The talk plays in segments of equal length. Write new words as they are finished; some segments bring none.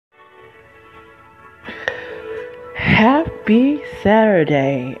Happy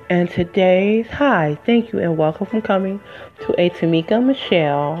Saturday, and thank you and welcome for coming to a Tamika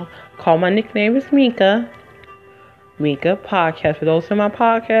Michelle. Call my nickname is Mika Podcast. For those in my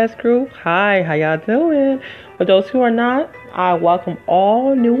podcast group, hi, how y'all doing? For those who are not, I welcome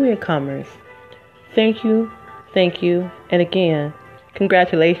all new newcomers. Thank you, and again,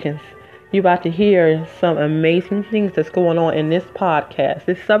 congratulations. You're about to hear some amazing things that's going on in this podcast.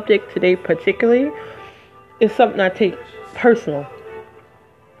 This subject today particularly is something I take personal.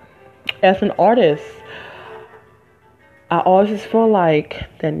 As an artist, I always just feel like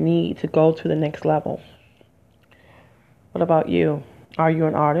the need to go to the next level. What about you? Are you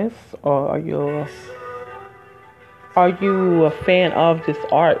an artist, or are you a fan of this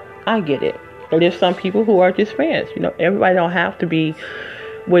art? I get it. There's some people who are just fans. Everybody don't have to be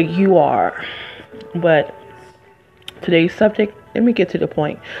what you are. But today's subject, let me get to the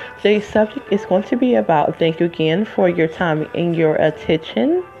point. Today's subject is going to be about, thank you again for your time and your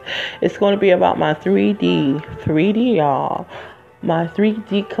attention. It's going to be about my 3D, y'all. My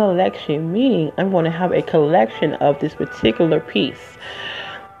 3D collection, meaning I'm going to have a collection of this particular piece.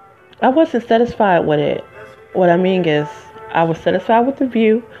 I wasn't satisfied with it. What I mean is, I was satisfied with the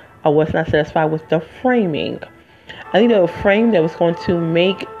view. I was not satisfied with the framing. I needed a frame that was going to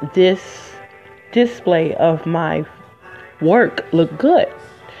make this display of my work look good.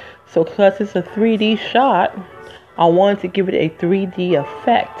 So because it's a 3D shot, I wanted to give it a 3D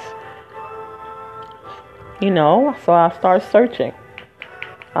effect. So I start searching.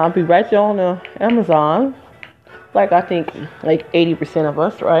 I'll be right there on the Amazon. I think 80% of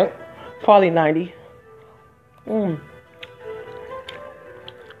us, right? Probably 90. So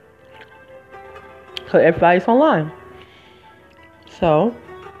everybody's online. So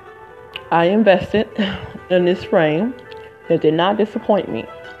I invested in this frame. It did not disappoint me.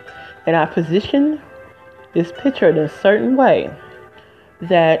 And I positioned this picture in a certain way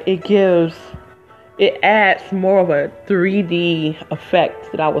that it adds more of a 3D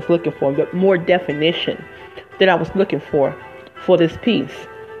effect that I was looking for, but more definition that I was looking for this piece.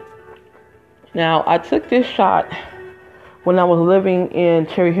 Now, I took this shot when I was living in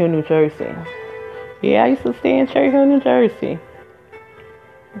Cherry Hill, New Jersey. Yeah, I used to stay in Cherry Hill, New Jersey.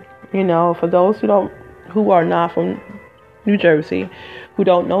 For those who are not from New Jersey, who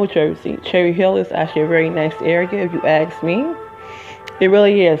don't know Jersey, Cherry Hill is actually a very nice area, if you ask me. It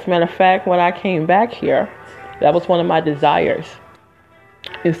really is. Matter of fact, when I came back here, that was one of my desires,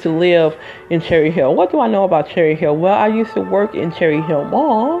 is to live in Cherry Hill. What do I know about Cherry Hill? Well, I used to work in Cherry Hill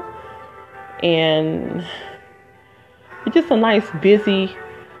Mall, and it's just a nice, busy,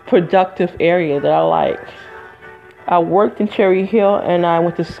 productive area that I like. I worked in Cherry Hill, and I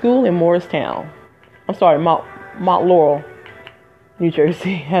went to school in Morristown. I'm sorry, Mount Laurel, New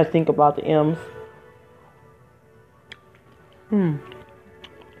Jersey. I had to think about the M's.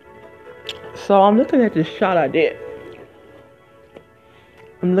 So I'm looking at this shot I did.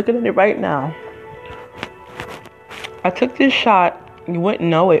 I'm looking at it right now. I took this shot. You wouldn't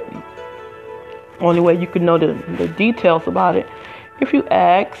know it. Only way you could know the details about it if you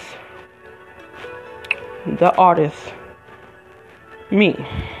ask the artist, me.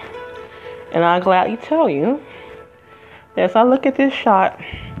 And I'll gladly tell you, as I look at this shot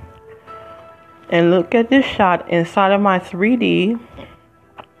and look at this shot inside of my 3D,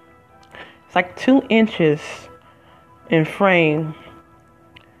 it's like 2 inches in frame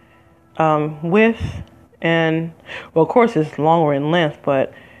width, and well, of course it's longer in length,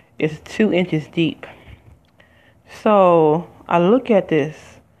 but it's 2 inches deep. So I look at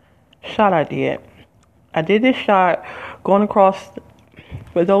this shot I did. I did this shot going across,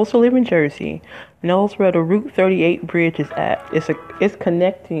 for those who live in Jersey, knows where the Route 38 bridge is at. It's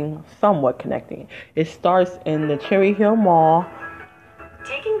connecting, somewhat connecting. It starts in the Cherry Hill Mall.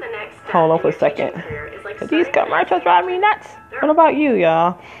 Taking the next step. Hold on for a second. These commercials drive me nuts. What about you,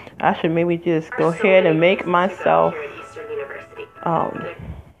 y'all? I should maybe just go ahead and make myself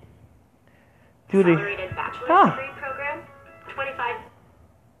do the program, 25.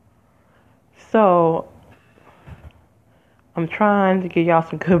 So I'm trying to give y'all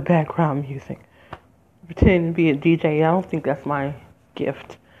some good background music. Pretending to be a DJ, I don't think that's my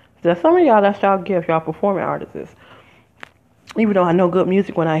gift. There's some of y'all, that's y'all gift, y'all performing artists. Even though I know good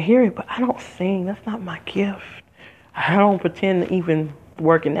music when I hear it, but I don't sing. That's not my gift. I don't pretend to even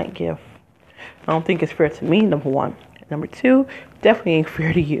work in that gift. I don't think it's fair to me, number one. Number two, definitely ain't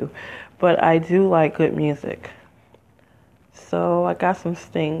fair to you. But I do like good music. So I got some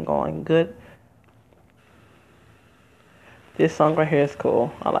Sting going. Good. This song right here is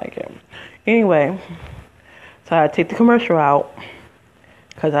cool. I like it. Anyway, so I take the commercial out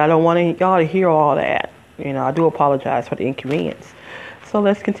because I don't want y'all to hear all that. I do apologize for the inconvenience. So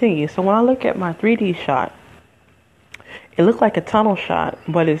let's continue. So when I look at my 3D shot, it looked like a tunnel shot,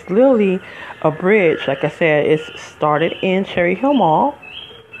 but it's literally a bridge. Like I said, it's started in Cherry Hill Mall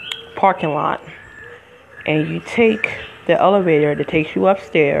parking lot, and you take the elevator that takes you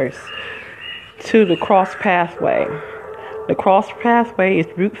upstairs to the cross pathway. The cross pathway is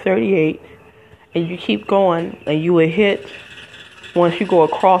Route 38, and you keep going, and you will hit, once you go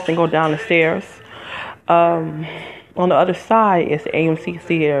across and go down the stairs, on the other side is the AMC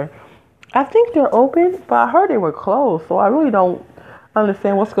Theater. I think they're open, but I heard they were closed, so I really don't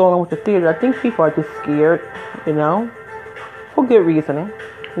understand what's going on with the theater. I think people are just scared, for good reasoning.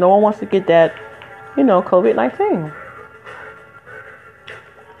 No one wants to get that, COVID-19.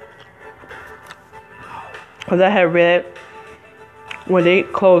 Because I had read when they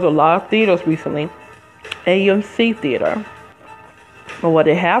closed a lot of theaters recently, AMC Theater. But what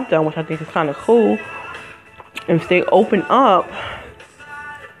they have done, which I think is kind of cool, is they open up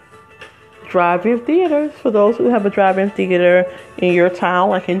drive-in theaters for those who have a drive-in theater in your town.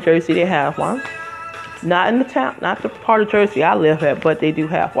 Like in Jersey, they have one. Not in the town, not the part of Jersey I live at, but they do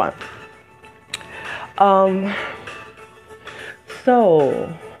have one.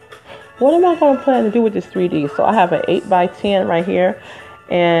 So what am I going to plan to do with this 3D? So I have an 8x10 right here,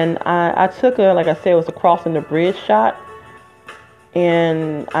 and I took like I said, it was a crossing the bridge shot,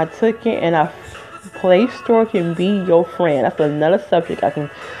 and I took it, and Play Store can be your friend. That's another subject I can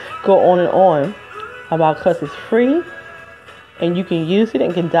go on and on about, because it's free and you can use it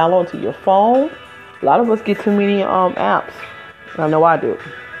and can download it to your phone. A lot of us get too many apps. I know I do.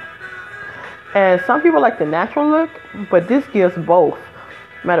 And some people like the natural look, but this gives both.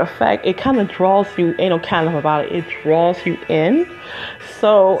 Matter of fact, it kind of draws you, ain't no kind of about it, it draws you in.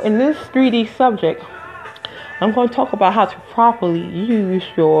 So in this 3D subject, I'm going to talk about how to properly use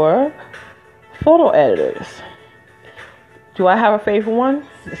your photo editors. Do I have a favorite one?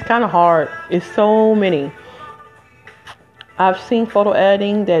 It's kind of hard. It's so many. I've seen photo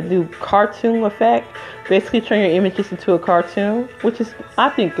editing that do cartoon effect, basically turn your images into a cartoon, which is, I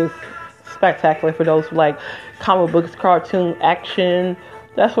think, is spectacular for those who like comic books, cartoon, action,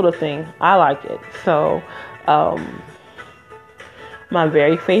 that sort of thing. I like it. So, my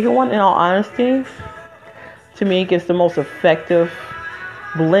very favorite one, in all honesty, to me, it gives the most effective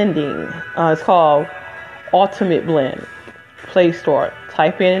blending. It's called Ultimate Blend. Play Store.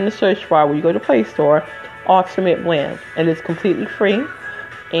 Type in the search bar when you go to Play Store, Ultimate Blend, and it's completely free.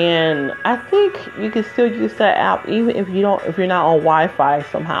 And I think you can still use that app even if you're not on Wi-Fi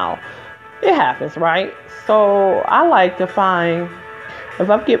somehow. It happens, right? So I like to find,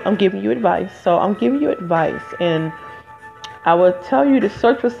 I'm giving you advice. So I'm giving you advice, and I will tell you to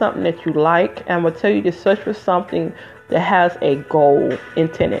search for something that you like, and I will tell you to search for something that has a goal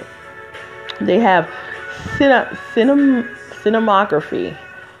intended. They have cinematography,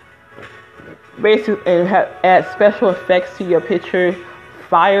 basically, and add special effects to your picture,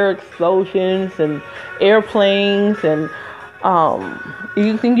 fire explosions and airplanes, and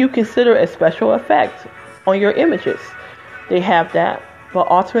you consider a special effect on your images. They have that, but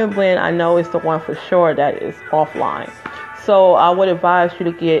Ultimate Blend, I know, is the one for sure that is offline. So I would advise you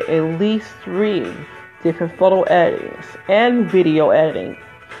to get at least 3 different photo editings and video editing.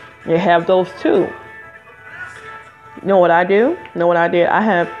 They have those too. You know what I do? I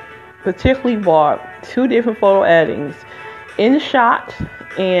have particularly bought 2 different photo editings, InShot,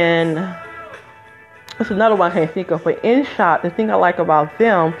 and there's another one I can't think of. But InShot, the thing I like about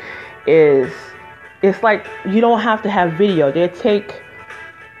them is it's like you don't have to have video. They take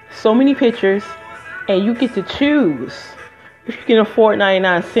so many pictures, and you get to choose if you can afford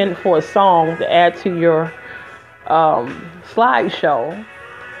 99 cents for a song to add to your slideshow.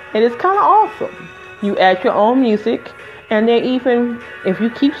 And it's kind of awesome. You add your own music, and then even if you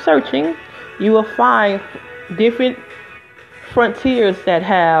keep searching, you will find different frontiers that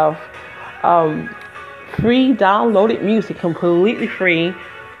have free downloaded music, completely free,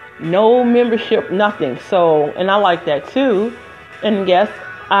 no membership, nothing. So, and I like that too. And yes,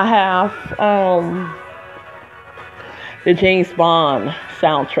 I have the James Bond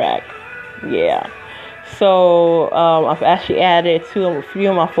soundtrack. Yeah. So I've actually added to a few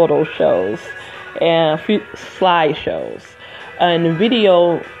of my photo shows and a few slideshows. And the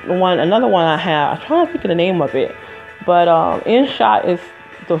video, another one I have, I'm trying to think of the name of it, but InShot is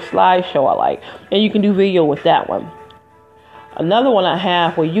the slideshow I like, and you can do video with that one. Another one I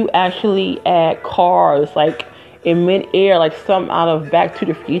have where you actually add cars like in mid-air, like something out of Back to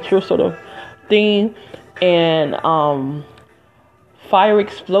the Future sort of thing, and fire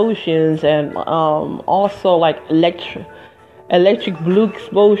explosions, and also like electric blue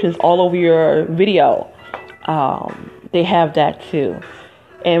explosions all over your video. They have that too.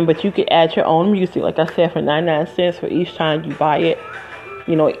 But you can add your own music, like I said, for 99 cents for each time you buy it.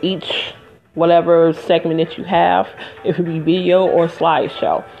 Each whatever segment that you have, if it be video or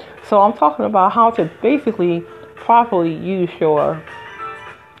slideshow. So I'm talking about how to basically properly use your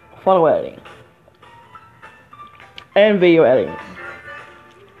photo editing and video editing.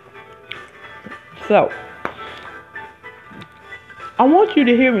 So I want you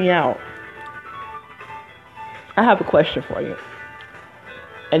to hear me out. I have a question for you.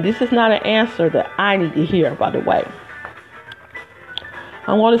 And this is not an answer that I need to hear, by the way.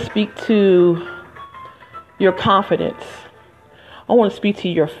 I want to speak to your confidence. I want to speak to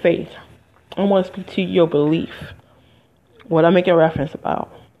your faith. I want to speak to your belief. What I'm making reference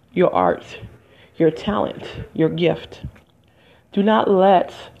about. Your art, your talent, your gift. Do not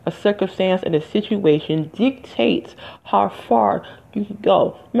let a circumstance and a situation dictate how far you can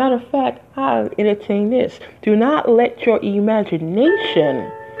go. Matter of fact, I entertain this. Do not let your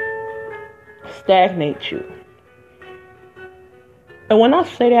imagination stagnate you. And when I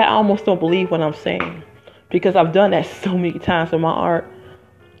say that, I almost don't believe what I'm saying, because I've done that so many times in my art.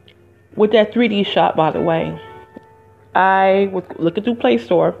 With that 3D shot, by the way, I was looking through Play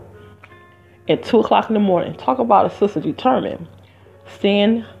Store at 2 o'clock in the morning. Talk about a sister determined.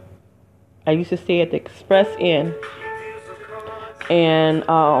 Staying, I used to stay at the Express Inn. And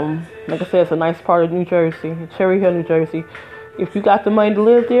like I said, it's a nice part of New Jersey, Cherry Hill, New Jersey. If you got the money to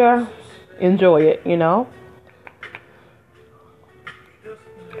live there, enjoy it,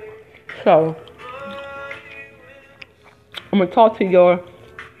 So, I'm going to talk to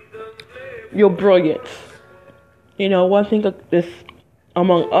your brilliance. One thing is,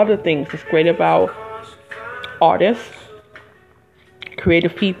 among other things, that's great about artists,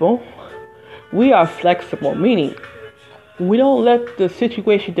 creative people, we are flexible, meaning we don't let the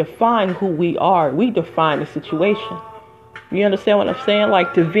situation define who we are. We define the situation. You understand what I'm saying?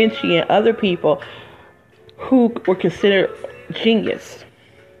 Like Da Vinci and other people who were considered genius.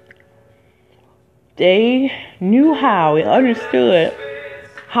 They knew how and understood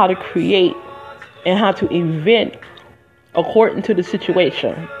how to create and how to invent according to the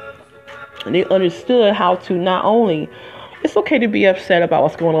situation. And they understood how to not only, it's okay to be upset about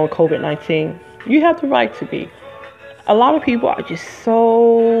what's going on with COVID-19. You have the right to be. A lot of people are just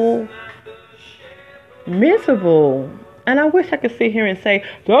so miserable. And I wish I could sit here and say,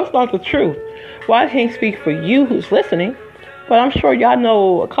 that's not the truth. Well, I can't speak for you who's listening, but I'm sure y'all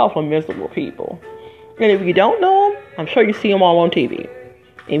know a couple of miserable people. And if you don't know them, I'm sure you see them all on TV.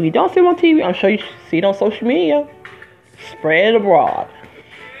 If you don't see them on TV, I'm sure you see it on social media. Spread it abroad.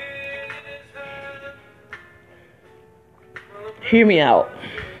 Hear me out.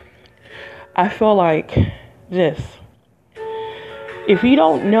 I feel like this. If you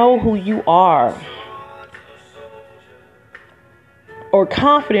don't know who you are, or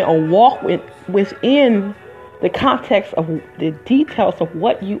confident or walk within the context of the details of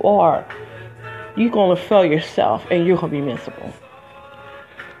what you are, you're going to fail yourself and you're going to be miserable.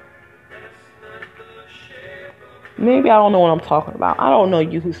 Maybe I don't know what I'm talking about. I don't know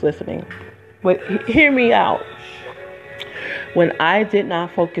you who's listening. But hear me out. When I did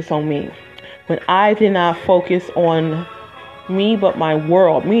not focus on me, when I did not focus on me but my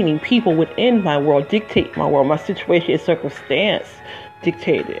world, meaning people within my world dictate my world, my situation and circumstance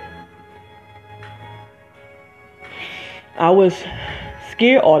dictated. I was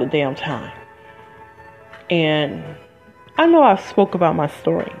scared all the damn time. And I know I spoke about my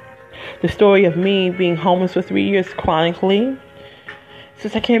story. The story of me being homeless for 3 years chronically.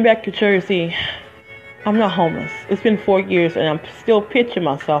 Since I came back to Jersey, I'm not homeless. It's been 4 years and I'm still pitching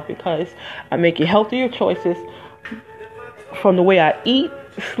myself because I'm making healthier choices from the way I eat,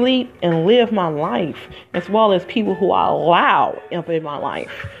 sleep, and live my life, as well as people who I allow in my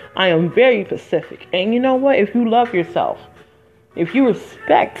life. I am very specific. And you know what? If you love yourself, if you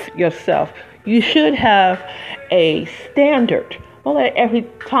respect yourself, you should have a standard. Don't let every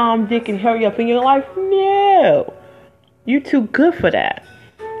Tom, Dick, and hurry up in your life. No. You're too good for that.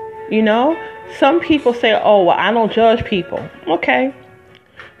 Some people say, oh, well, I don't judge people. Okay.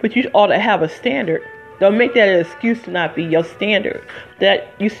 But you ought to have a standard. Don't make that an excuse to not be your standard. That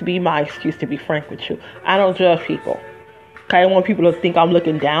used to be my excuse, to be frank with you. I don't judge people. I don't want people to think I'm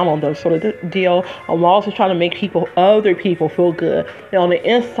looking down on them sort of deal. I'm also trying to make other people feel good. And on the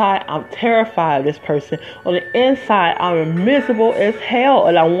inside, I'm terrified of this person. On the inside, I'm miserable as hell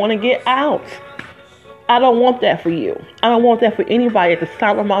and I want to get out. I don't want that for you. I don't want that for anybody at the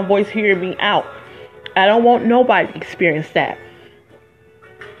sound of my voice hearing me out. I don't want nobody to experience that.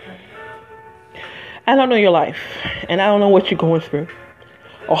 I don't know your life, and I don't know what you're going through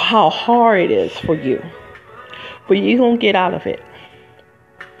or how hard it is for you. but you're going to get out of it.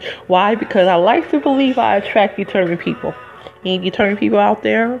 Why? Because I like to believe I attract determined people. Any determined people out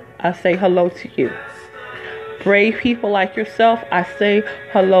there, I say hello to you. Brave people like yourself, I say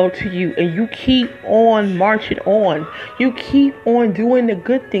hello to you. And you keep on marching on. You keep on doing the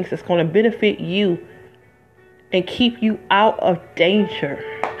good things that's going to benefit you and keep you out of danger.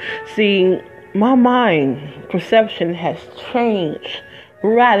 See, my mind perception has changed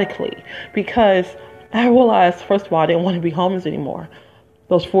radically because I realized, first of all, I didn't want to be homeless anymore.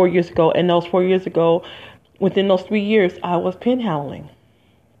 Those 4 years ago, and those 4 years ago, within those 3 years, I was panhandling.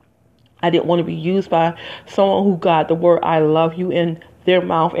 I didn't want to be used by someone who got the word "I love you" in their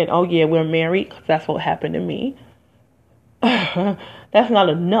mouth and, oh yeah, we're married, because that's what happened to me. That's not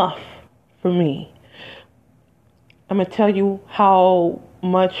enough for me. I'm going to tell you how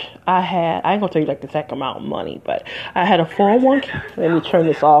much I had. I ain't going to tell you like the exact amount of money, but I had a 401k. Let me turn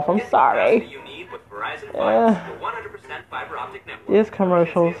this off. I'm sorry. This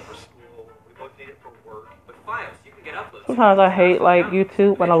commercials. Sometimes I hate like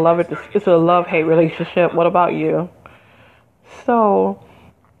YouTube, but I love it. It's a love-hate relationship. What about you? So,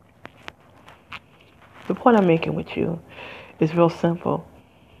 the point I'm making with you is real simple.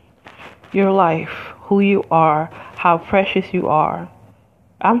 Your life, who you are, how precious you are.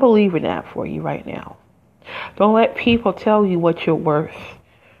 I'm believing that for you right now. Don't let people tell you what you're worth.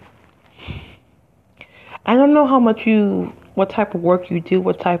 I don't know what type of work you do,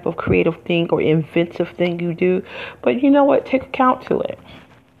 what type of creative thing or inventive thing you do, but you know what? Take account to it.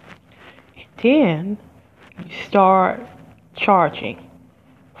 Then you start charging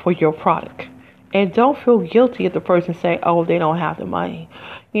for your product. And don't feel guilty if the person say, oh, they don't have the money.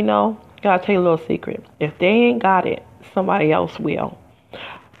 You know, gotta tell you a little secret. If they ain't got it, somebody else will.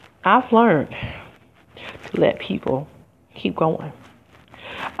 I've learned to let people keep going.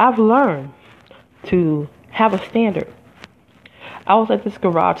 I've learned to have a standard. I was at this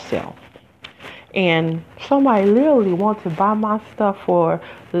garage sale and somebody literally wanted to buy my stuff for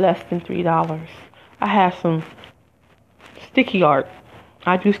less than $3. I had some sticky art.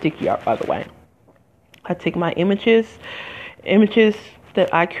 I do sticky art, by the way. I take my images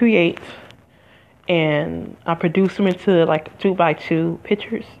that I create, and I produce them into like 2x2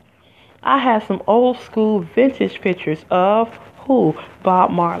 pictures. I had some old school vintage pictures of who? Bob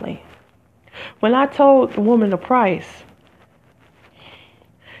Marley. When I told the woman the price,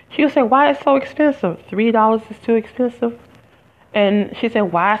 she would say, why is it so expensive? $3 is too expensive. And she said,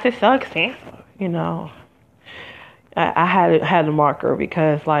 why is it so expensive? You know, I had to mark her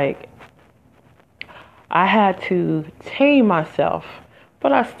because like I had to tame myself.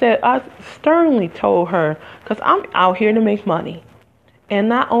 But I sternly told her, because I'm out here to make money. And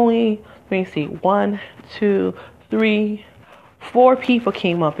not only, let me see, 1, 2, 3, 4 people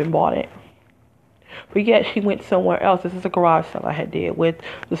came up and bought it. But yet she went somewhere else. This is a garage sale I had did with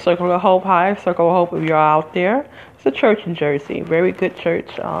the Circle of Hope. Hi, Circle of Hope, if you're out there. It's a church in Jersey. Very good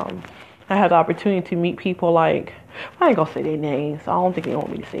church. I had the opportunity to meet people like, I ain't gonna say their names. I don't think they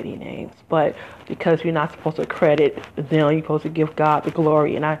want me to say their names. But because you're not supposed to credit them, you're supposed to give God the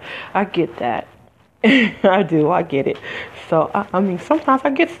glory. And I get that. I do. I get it. So, I mean, sometimes I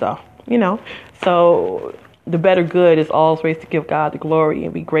get stuff, you know. So, the better good is always to give God the glory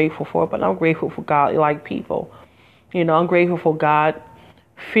and be grateful for it. But I'm grateful for God-like people. You know, I'm grateful for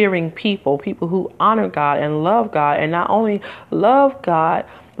God-fearing people who honor God and love God. And not only love God,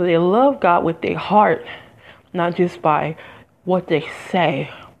 but they love God with their heart, not just by what they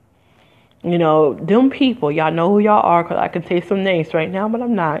say. You know, them people, y'all know who y'all are, because I can say some names right now, but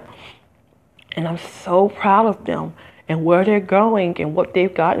I'm not. And I'm so proud of them and where they're going and what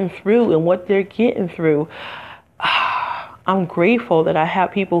they've gotten through and what they're getting through. I'm grateful that I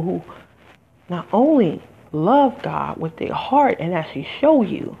have people who not only love God with their heart and actually show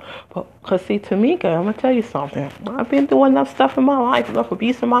you, but because see, Tamika, I'm going to tell you something. I've been through enough stuff in my life, enough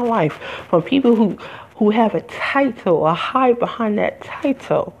abuse in my life from people who have a title or hide behind that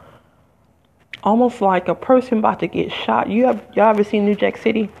title. Almost like a person about to get shot. Y'all ever seen New Jack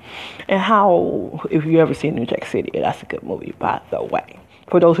City? And how, if you ever seen New Jack City, that's a good movie, by the way.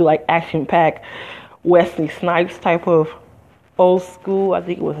 For those who like action-packed Wesley Snipes type of old school, I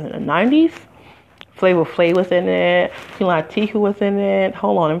think it was in the 90s. Flavor Flav was in it. Queen Latifah was in it.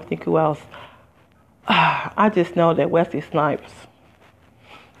 Hold on, let me think who else. I just know that Wesley Snipes,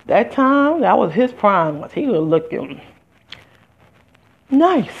 that time, that was his prime. He was looking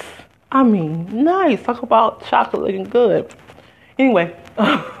nice. I mean, nice. Talk about chocolate looking good. Anyway,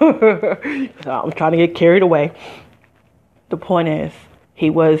 I'm trying to get carried away. The point is, he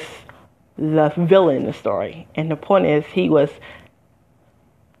was the villain in the story. And the point is, he was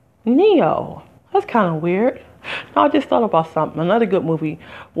Neo. That's kind of weird. I just thought about something. Another good movie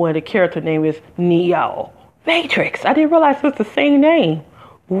where the character name is Neo. Matrix. I didn't realize it was the same name.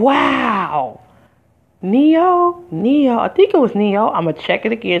 Wow. Neo. I think it was Neo. I'm going to check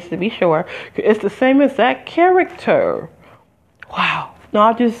it again to be sure. It's the same exact character. Wow. No,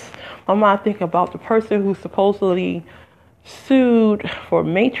 I'm not thinking about the person who supposedly sued for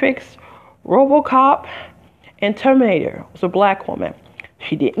Matrix, RoboCop, and Terminator. It was a black woman.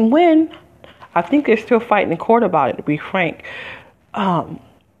 She didn't win. I think they're still fighting in court about it, to be frank.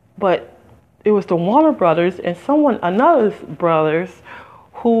 But it was the Warner Brothers and another brothers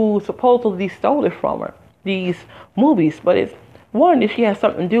who supposedly stole it from her, these movies. But it's one, if she has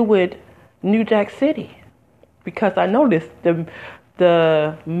something to do with New Jack City. Because I noticed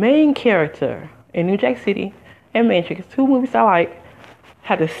the main character in New Jack City and Matrix, 2 movies I like,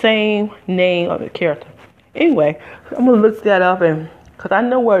 had the same name of the character. Anyway, I'm going to look that up, and because I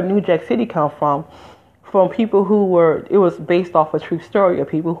know where New Jack City come from people it was based off a true story of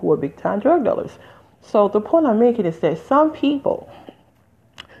people who were big-time drug dealers. So the point I'm making is that some people,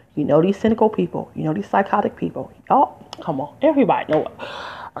 these cynical people, these psychotic people, come on, everybody know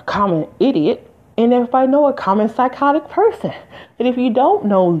a common idiot, and everybody know a common psychotic person. And if you don't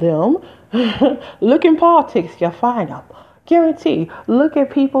know them, look in politics, you'll find them. Guarantee. Look at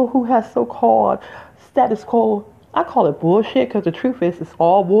people who have so-called status quo. I call it bullshit because the truth is it's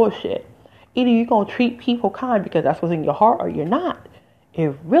all bullshit. Either you're going to treat people kind because that's what's in your heart or you're not.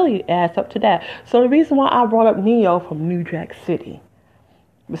 It really adds up to that. So the reason why I brought up Neo from New Jack City,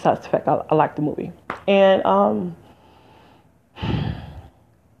 besides the fact I like the movie. And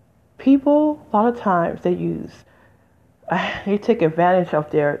people, a lot of times, they take advantage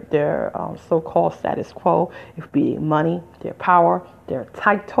of their so-called status quo, if being money, their power, their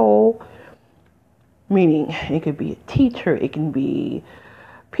title. Meaning, it could be a teacher, it can be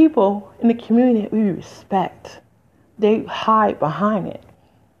people in the community that we respect. They hide behind it.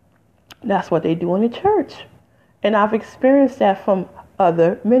 That's what they do in the church. And I've experienced that from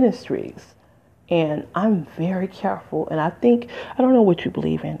other ministries. And I'm very careful. And I don't know what you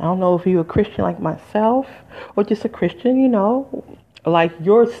believe in. I don't know if you're a Christian like myself or just a Christian, like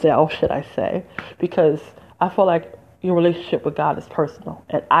yourself, should I say. Because I feel like your relationship with God is personal.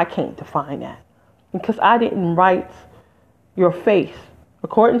 And I can't define that. Because I didn't write your faith.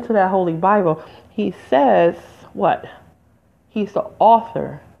 According to that Holy Bible, he says what? He's the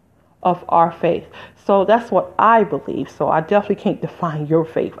author of our faith. So that's what I believe. So I definitely can't define your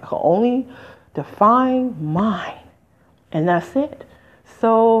faith. I can only define mine. And that's it.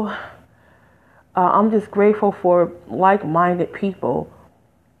 So I'm just grateful for like-minded people.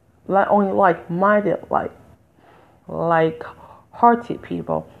 Not only like-minded, like-hearted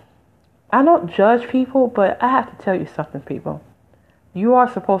people. I don't judge people, but I have to tell you something, people. You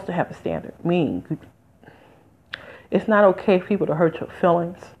are supposed to have a standard. Meaning, it's not okay for people to hurt your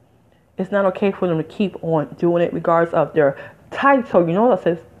feelings. It's not okay for them to keep on doing it regardless of their title. You know what I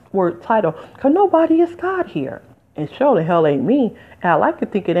says? Word title. Because nobody is God here. And sure the hell ain't me. And I like to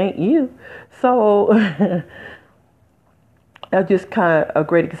think it ain't you. So, that's just kind of a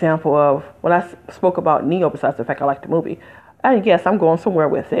great example of when I spoke about Neo, besides the fact I like the movie. I guess I'm going somewhere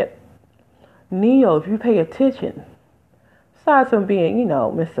with it. Neo, if you pay attention, besides him being,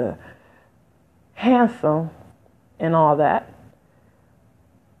 Mr. Handsome and all that,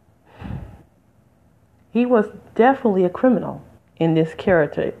 he was definitely a criminal in this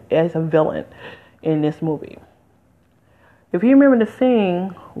character as a villain in this movie. If you remember the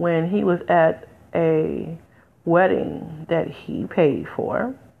scene when he was at a wedding that he paid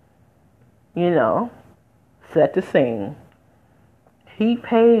for, set the scene. He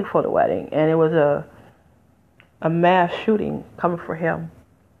paid for the wedding, and it was a mass shooting coming for him.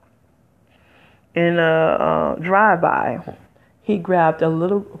 In a drive-by, he grabbed a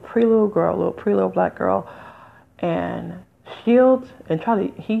pretty little black girl, and he used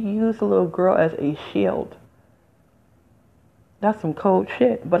the little girl as a shield. That's some cold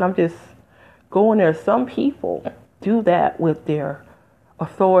shit. But I'm just going there. Some people do that with their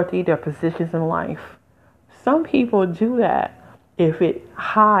authority, their positions in life. Some people do that if it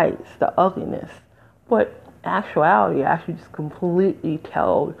hides the ugliness. But actuality actually just completely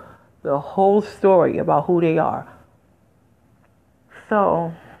tells the whole story about who they are.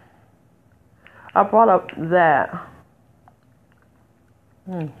 So, I brought up that.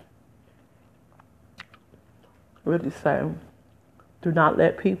 Really say, do not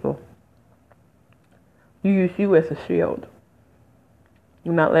let people use you as a shield.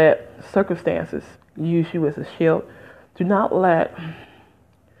 Do not let circumstances use you as a shield. Do not let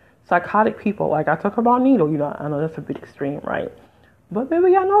psychotic people, like I talk about Needle, I know that's a bit extreme, right? But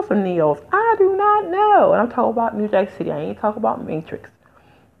maybe y'all know some Neos. I do not know. And I'm talking about New Jack City. I ain't talking about Matrix.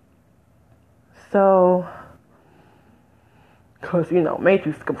 So, because,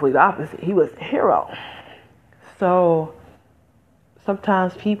 Matrix is complete opposite. He was the hero. So,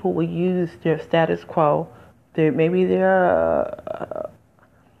 sometimes people will use their status quo. Maybe they're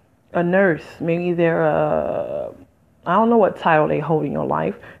a nurse. Maybe they're I don't know what title they hold in your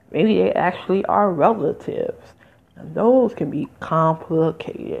life. Maybe they actually are relatives. And those can be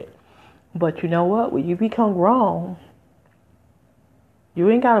complicated. But you know what? When you become grown, you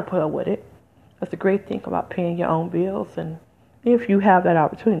ain't got to put up with it. That's the great thing about paying your own bills. And if you have that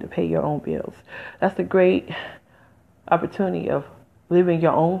opportunity to pay your own bills, that's the great opportunity of living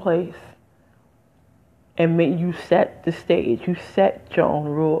your own place. And you set the stage. You set your own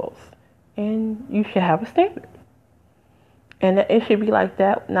rules. And you should have a standard. And it should be like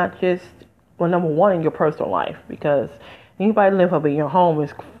that, not just, number one, in your personal life. Because anybody living up in your home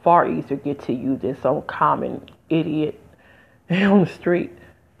is far easier to get to you than some common idiot on the street,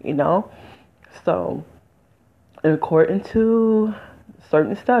 So, according to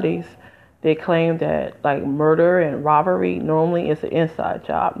certain studies, they claim that, like, murder and robbery normally is an inside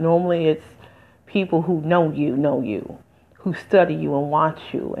job. Normally it's people who know you, who study you and watch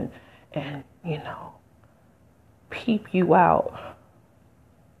you and peep you out.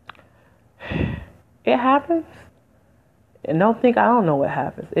 It happens. And don't think I don't know what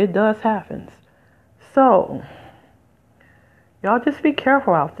happens. It does happen. So, y'all just be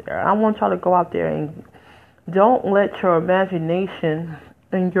careful out there. I want y'all to go out there and don't let your imagination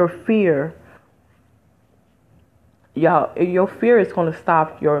and your fear, your fear is going to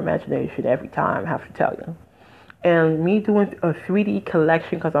stop your imagination every time, I have to tell you. And me doing a 3D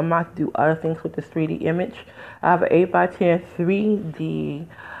collection, because I'm about to do other things with this 3D image. I have an 8x10 3D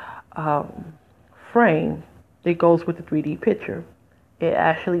frame that goes with the 3D picture. It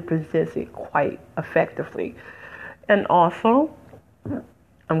actually presents it quite effectively. And also,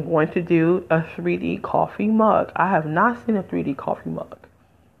 I'm going to do a 3D coffee mug. I have not seen a 3D coffee mug.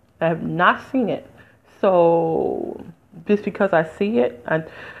 I have not seen it. So, just because I see it,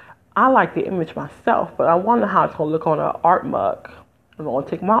 I like the image myself, but I wonder how it's going to look on an art mug. I'm going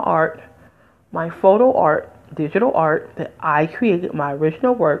to take my art, my photo art, digital art that I created, my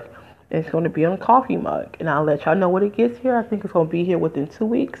original work, and it's going to be on a coffee mug. And I'll let y'all know when it gets here. I think it's going to be here within 2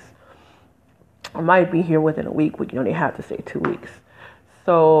 weeks. I might be here within a week, but they have to say 2 weeks.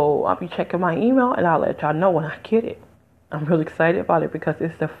 So I'll be checking my email, and I'll let y'all know when I get it. I'm really excited about it because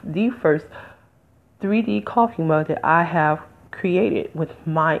it's the first 3D coffee mug that I have created with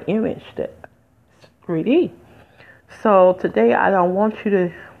my image that's 3D. So today I don't want you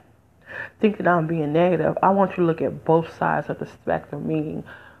to think that I'm being negative. I want you to look at both sides of the spectrum, meaning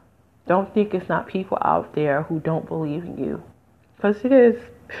don't think it's not people out there who don't believe in you. Because it is.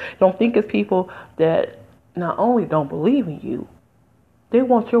 Don't think it's people that not only don't believe in you, they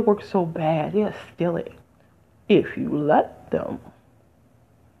want your work so bad, they'll steal it if you let them.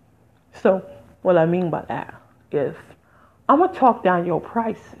 So what I mean by that is I'm going to talk down your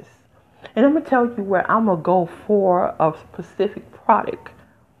prices. And I'm going to tell you where I'm going to go for a specific product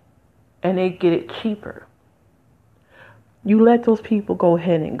and they get it cheaper. You let those people go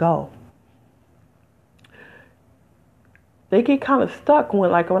ahead and go. They get kind of stuck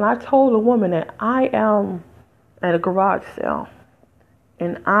when I told a woman that I am at a garage sale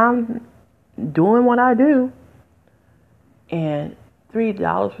and I'm doing what I do, and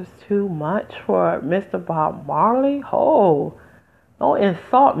 $3 was too much for Mr. Bob Marley. Oh, don't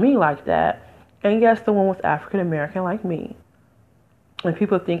insult me like that. And yes, the one was African American like me. And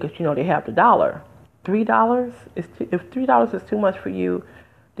people think that they have the dollar. $3 is if $3 is too much for you,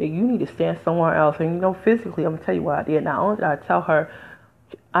 then you need to stand somewhere else. And physically, I'm gonna tell you what I did. Not only did I tell her,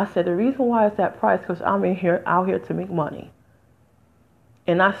 I said the reason why it's that price because I'm out here to make money.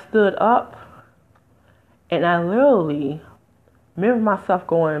 And I stood up, and I literally remember myself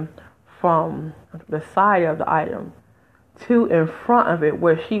going from the side of the item to in front of it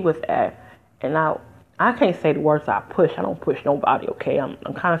where she was at. And I can't say the words I push. I don't push nobody, okay? I'm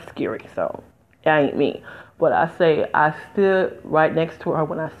kind of scary, so that ain't me. But I stood right next to her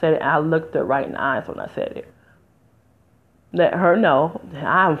when I said it, and I looked her right in the eyes when I said it. Let her know that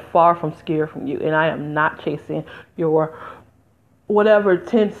I am far from scared from you, and I am not chasing your whatever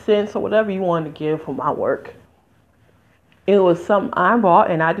 10 cents or whatever you wanted to give for my work. It was something I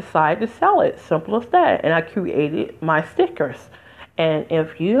bought, and I decided to sell it. Simple as that. And I created my stickers. And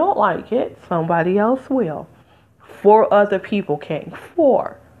if you don't like it, somebody else will. 4 other people came.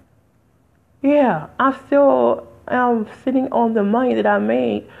 4. Yeah, I still am sitting on the money that I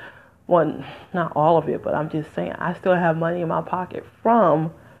made Well, not all of it, but I'm just saying I still have money in my pocket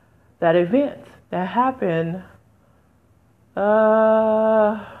from that event that happened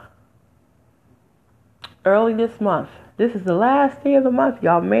early this month. This is the last day of the month.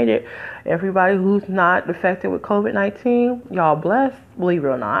 Y'all made it. Everybody who's not affected with COVID-19, y'all blessed. Believe it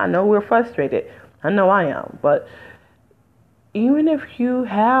or not, I know we're frustrated. I know I am. But even if you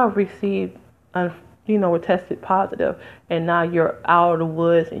have received, were tested positive, and now you're out of the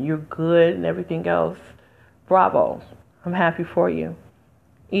woods and you're good and everything else, bravo. I'm happy for you.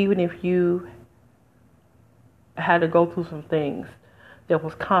 Even if you had to go through some things that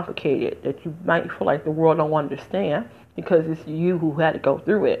was complicated, that you might feel like the world don't understand because it's you who had to go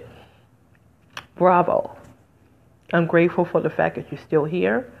through it. Bravo. I'm grateful for the fact that you're still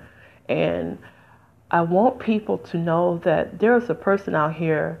here. And I want people to know that there's a person out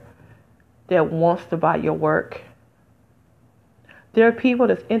here that wants to buy your work. There are people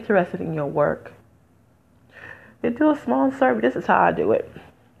that's interested in your work. They do a small service. This is how I do it.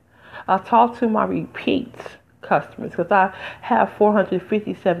 I talk to my repeat customers because I have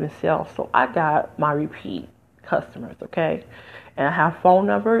 457 sales. So I got my repeat customers, okay? And I have phone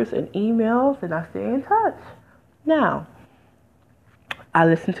numbers and emails, and I stay in touch. Now, I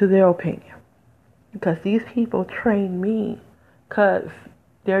listen to their opinion because these people train me because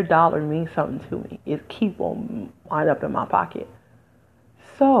their dollar means something to me. It keeps on wind up in my pocket.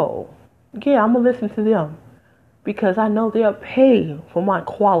 So, yeah, I'm going to listen to them because I know they'll pay for my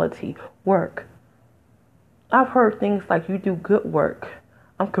quality work. I've heard things like, you do good work.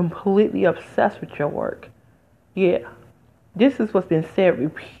 I'm completely obsessed with your work. Yeah, this is what's been said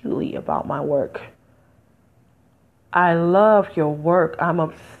repeatedly about my work. I love your work. I'm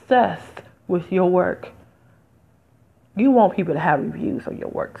obsessed with your work. You want people to have reviews of your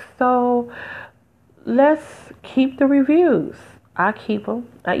work. So let's keep the reviews. I keep them.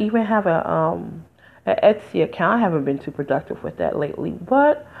 I even have an Etsy account. I haven't been too productive with that lately,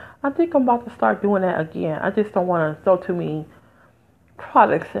 but I think I'm about to start doing that again. I just don't want to throw too many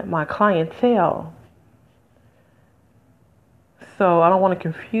products at my clientele. So I don't want to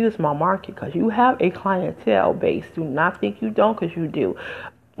confuse my market because you have a clientele base. Do not think you don't, because you do.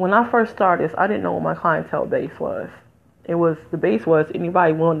 When I first started this, I didn't know what my clientele base was. The base was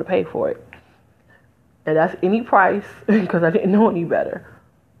anybody willing to pay for it. And that's any price because I didn't know any better.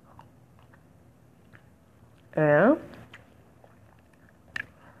 And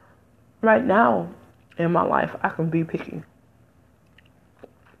right now in my life, I can be picky.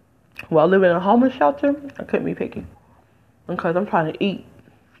 While living in a homeless shelter, I couldn't be picky because I'm trying to eat.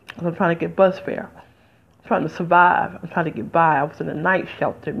 I'm trying to get bus fare. I'm trying to survive. I'm trying to get by. I was in a night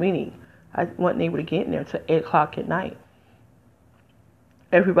shelter, meaning I wasn't able to get in there until 8 o'clock at night.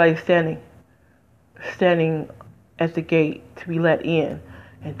 Everybody's standing at the gate to be let in.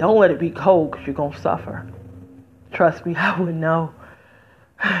 And don't let it be cold because you're going to suffer. Trust me, I would know.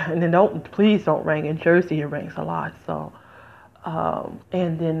 And then please don't ring. In Jersey, it rains a lot. So,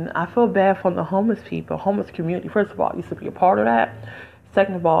 and then I feel bad for the homeless people, homeless community. First of all, I used to be a part of that.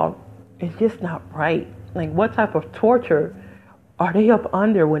 Second of all, it's just not right. Like, what type of torture are they up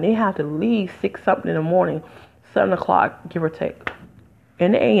under when they have to leave 6 something in the morning, 7 o'clock, give or take,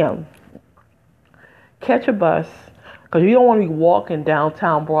 in the a.m., catch a bus, because you don't want to be walking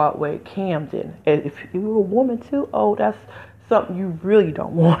downtown Broadway, Camden. And if you're a woman too, that's something you really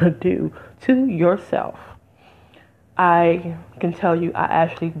don't want to do to yourself. I can tell you, I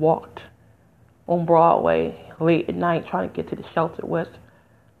actually walked on Broadway late at night trying to get to the shelter with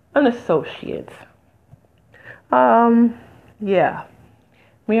an associate. Yeah.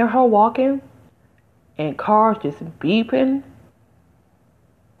 Me and her walking, and cars just beeping.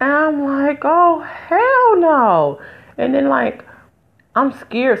 And I'm like, oh, hell no. And then, like, I'm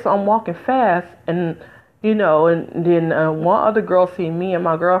scared, so I'm walking fast. And, and then one other girl seen me and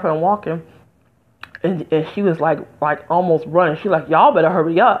my girlfriend walking. And she was, like almost running. She like, y'all better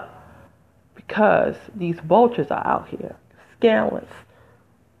hurry up. Because these vultures are out here. Scandalous.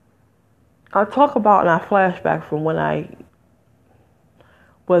 I talk about, and I flashback from when I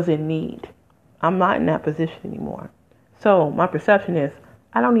was in need. I'm not in that position anymore. So my perception is,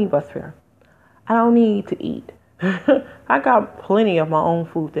 I don't need bus fare. I don't need to eat. I got plenty of my own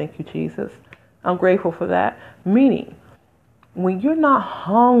food, thank you, Jesus. I'm grateful for that. Meaning, when you're not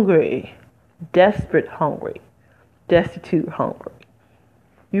hungry, desperate hungry, destitute hungry,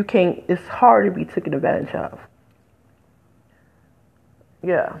 it's hard to be taken advantage of.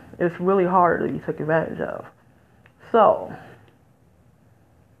 Yeah, it's really hard to be taken advantage of. So,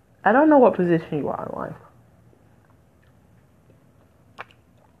 I don't know what position you are in life.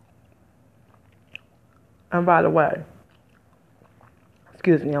 And by the way,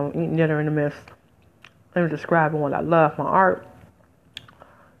 Excuse me, I'm eating dinner in the midst. I'm describing what I love, my art.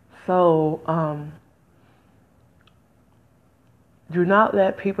 So, do not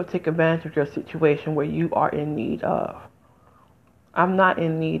let people take advantage of your situation where you are in need of. I'm not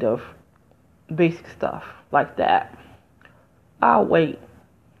in need of basic stuff like that. I'll wait.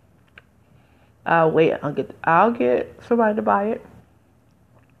 I'll get somebody to buy it.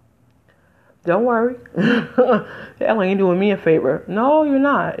 Don't worry. Hell ain't doing me a favor. No, you're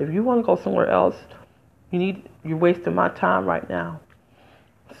not. If you want to go somewhere else, you're wasting my time right now.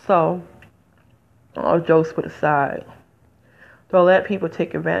 So, all jokes put aside. Don't let people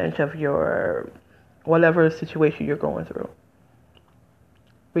take advantage of your whatever situation you're going through.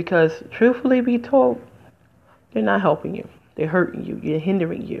 Because truthfully be told, they're not helping you. They're hurting you. They're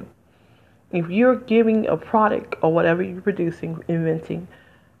hindering you. If you're giving a product or whatever you're producing, inventing,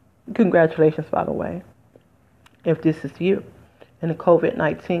 congratulations, by the way. If this is you in the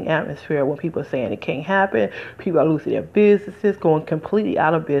COVID-19 atmosphere when people are saying it can't happen, people are losing their businesses, going completely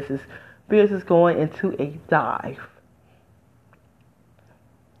out of business going into a dive.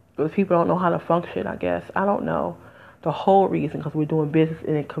 Because people don't know how to function, I guess. I don't know the whole reason, because we're doing business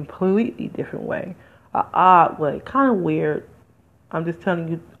in a completely different way. An odd way, kind of weird. I'm just telling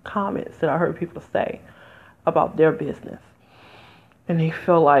you comments that I heard people say about their business. And they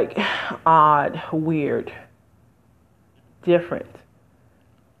feel like odd, weird, different.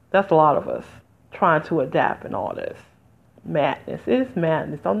 That's a lot of us trying to adapt in all this. Madness. It is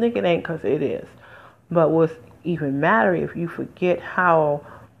madness. Don't think it ain't, because it is. But what's even matter if you forget how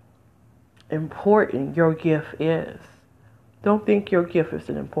important your gift is. Don't think your gift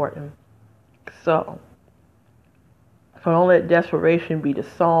isn't important. So don't let desperation be the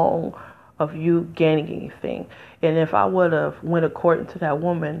song of you gaining anything. And if I would have went according to that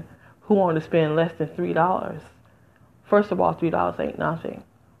woman who wanted to spend less than $3, first of all, $3 ain't nothing.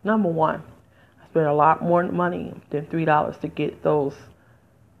 Number one, I spent a lot more money than $3 to get those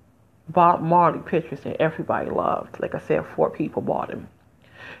Bob Marley pictures that everybody loved. Like I said, 4 people bought them.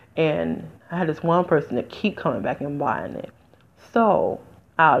 And I had this one person that keep coming back and buying it. So,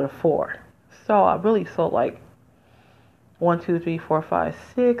 out of 4. So, I really sold like 1, 2, 3, 4, 5,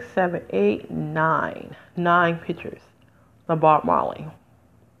 6, 7, 8, 9. 9 pictures of Bob Marley.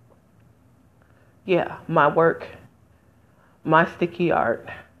 Yeah, my work, my sticky art,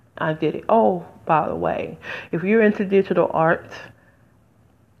 I did it. Oh, by the way, if you're into digital art,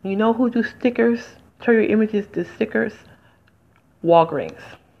 you know who do stickers? Turn your images to stickers? Walgreens.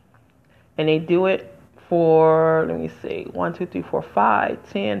 And they do it for, let me see, 1, 2, 3, 4,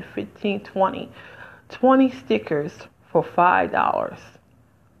 5, 10, 15, 20. 20 stickers for $5.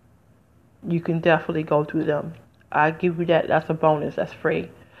 You can definitely go through them. I give you that. That's a bonus. That's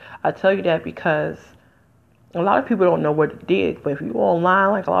free. I tell you that because a lot of people don't know where to dig. But if you're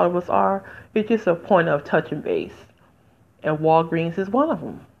online, like a lot of us are, it's just a point of touching base. And Walgreens is one of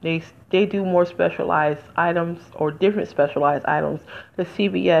them. They do more specialized items or different specialized items that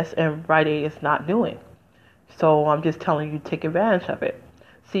CVS and Rite Aid is not doing. So I'm just telling you, take advantage of it.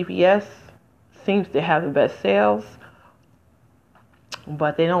 CVS seems to have the best sales,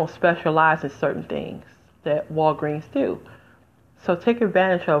 but they don't specialize in certain things that Walgreens do. So take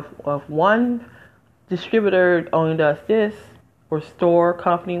advantage of one distributor only does this, or store,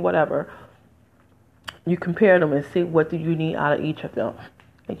 company, whatever. You compare them and see what do you need out of each of them,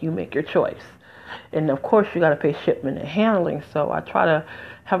 and you make your choice. And of course you got to pay shipment and handling, so I try to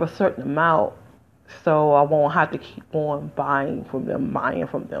have a certain amount so I won't have to keep on buying from them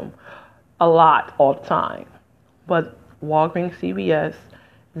a lot all the time. But Walgreens, CVS,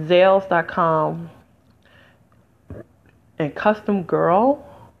 Zales.com, and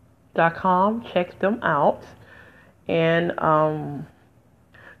CustomGirl.com, check them out, and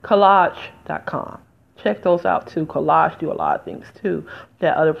Collage.com. Check those out too. Collage do a lot of things too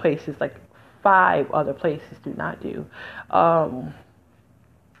that other places, like 5 other places, do not do.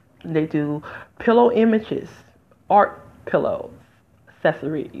 They do pillow images, art pillows,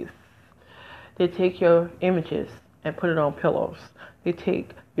 accessories. They take your images and put it on pillows. They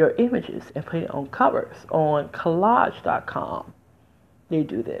take your images and put it on covers on Collage.com. They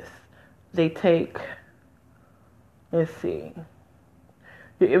do this. They take, let's see,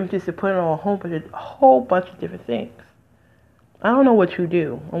 your images and put it on a whole bunch of different things. I don't know what you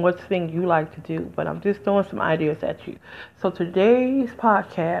do and what thing you like to do, but I'm just throwing some ideas at you. So today's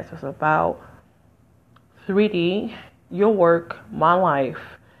podcast is about 3D, your work, my life,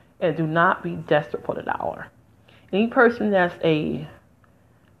 and do not be desperate for the dollar. Any person that's is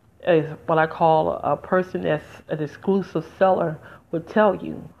what I call a person that's an exclusive seller would tell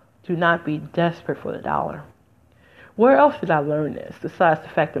you, do not be desperate for the dollar. Where else did I learn this? Besides the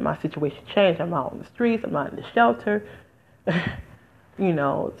fact that my situation changed. I'm out on the streets. I'm not in the shelter.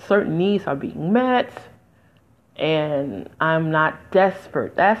 Certain needs are being met. And I'm not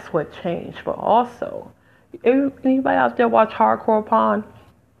desperate. That's what changed. But also, anybody out there watch Hardcore Upon?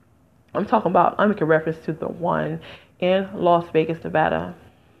 I'm making reference to the one in Las Vegas, Nevada.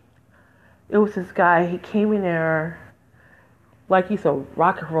 It was this guy, he came in there like he's a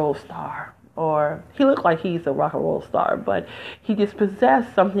rock and roll star. Or he looked like he's a rock and roll star, but he just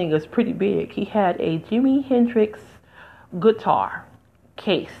possessed something that's pretty big. He had a Jimi Hendrix guitar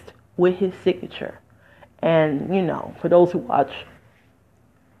cased with his signature. And, for those who watch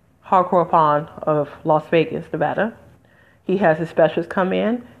Hardcore Upon of Las Vegas, Nevada, he has his specialists come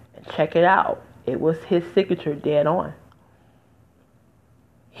in and check it out. It was his signature dead on.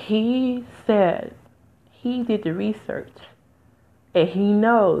 He said he did the research and he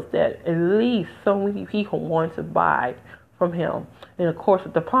knows that at least so many people want to buy from him. And of course,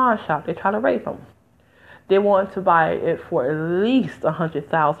 at the pawn shop, they try to rape him. They want to buy it for at least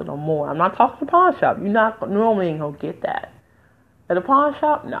 $100,000 or more. I'm not talking the pawn shop. You're not normally gonna get that. At the pawn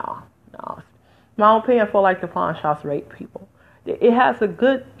shop, no. My opinion, I feel like the pawn shops rape people. It has a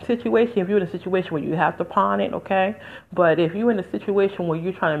good situation if you're in a situation where you have to pawn it, okay? But if you're in a situation where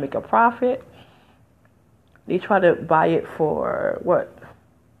you're trying to make a profit, they try to buy it for what,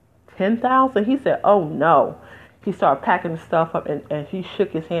 $10,000? He said, "Oh no." He started packing the stuff up and he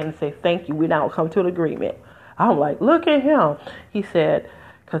shook his hand and said, "Thank you, we now come to an agreement." I'm like, look at him. He said,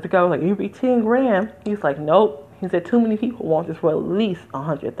 because the guy was like, "It'll be 10 grand. He's like, "Nope." He said, "Too many people want this for at least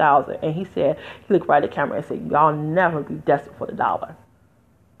 100,000. And he said, he looked right at the camera and said, "Y'all never be desperate for the dollar."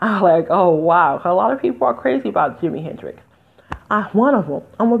 I'm like, oh wow. A lot of people are crazy about Jimi Hendrix. I'm one of them.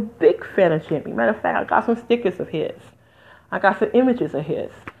 I'm a big fan of Jimmy. Matter of fact, I got some stickers of his. I got some images of his.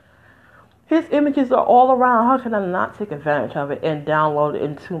 His images are all around. How can I not take advantage of it and download it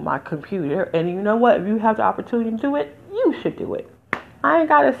into my computer? And you know what? If you have the opportunity to do it, you should do it. I ain't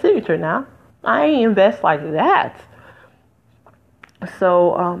got a signature now. I ain't invest like that.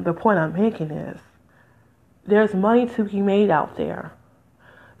 So the point I'm making is there's money to be made out there.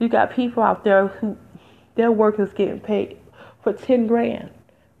 You got people out there who their work is getting paid for 10 grand.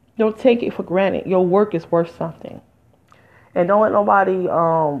 Don't take it for granted. Your work is worth something. And don't let nobody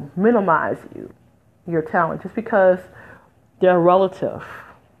minimize your talent just because their relative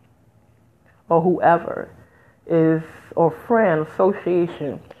or whoever is, or friend,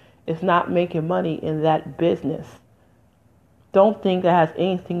 association is not making money in that business. Don't think that has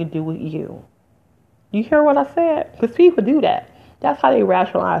anything to do with you. You hear what I said? Because people do that. That's how they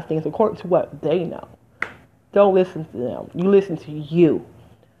rationalize things according to what they know. Don't listen to them. You listen to you.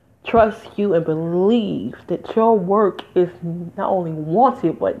 Trust you and believe that your work is not only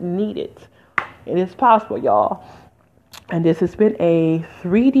wanted but needed. It is possible, y'all. And this has been a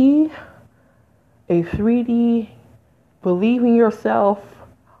 3D Believe in Yourself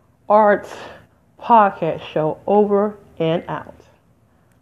art podcast show, over and out.